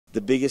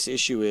the biggest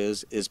issue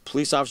is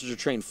police officers are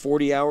trained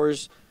 40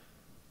 hours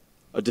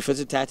of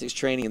defensive tactics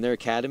training in their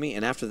academy,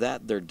 and after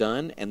that they're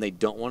done and they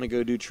don't want to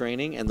go do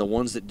training, and the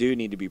ones that do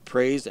need to be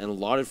praised and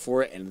lauded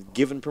for it and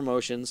given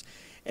promotions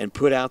and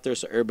put out there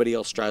so everybody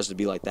else strives to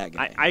be like that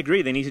guy. I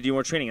agree. They need to do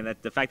more training, and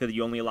that the fact that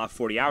you only allow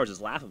 40 hours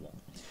is laughable.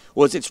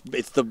 Well, it's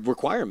the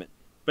requirement.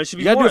 But it should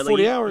be you more. Do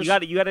 40 hours.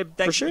 You got to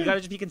for sure. You got to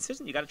just be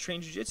consistent. You got to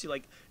train jiu-jitsu.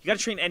 Like, you got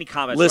to train any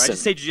combat. Listen, right? I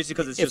just say jiu-jitsu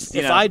because it's just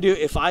if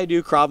I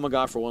do Krav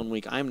Maga for 1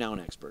 week, I'm now an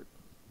expert.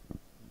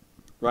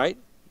 Right?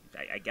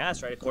 I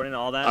guess, right? According to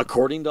all that.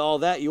 According to all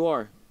that, you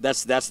are.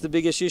 That's the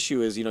biggest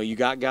issue is, you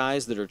got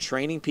guys that are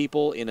training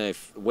people in a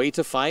way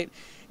to fight,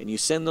 and you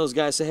send those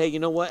guys, say, hey, you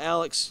know what,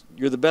 Alex,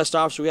 you're the best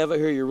officer we have out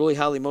here. You're really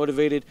highly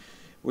motivated.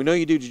 We know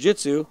you do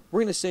jiu-jitsu. We're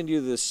going to send you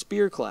the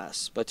spear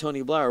class by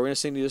Tony Blauer. We're going to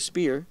send you the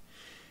spear,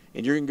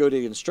 and you're going to go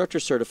to instructor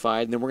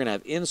certified, and then we're going to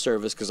have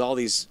in-service because all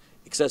these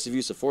excessive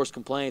use of force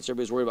complaints,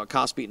 everybody's worried about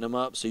cops beating them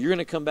up. So you're going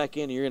to come back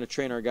in and you're going to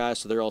train our guys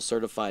so they're all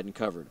certified and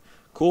covered.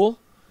 Cool?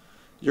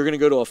 You're going to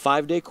go to a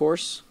 5-day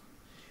course.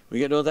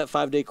 When you get to that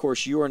 5-day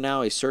course, you are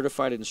now a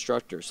certified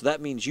instructor. So that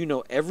means you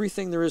know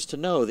everything there is to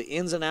know, the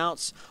ins and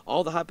outs,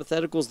 all the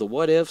hypotheticals, the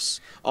what-ifs,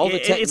 all the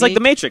technique. It's like the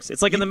Matrix.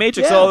 It's like in the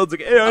Matrix. Yeah. Oh, it's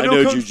like, hey, I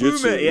know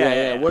jiu-jitsu.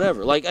 Yeah,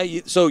 whatever. Like,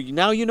 so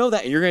now you know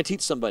that, and you're going to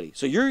teach somebody.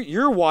 So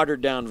your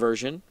watered-down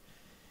version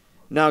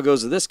now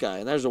goes to this guy,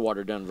 and there's a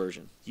watered-down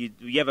version. You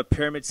have a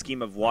pyramid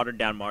scheme of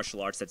watered-down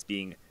martial arts that's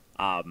being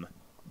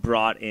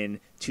brought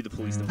in to the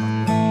police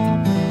department.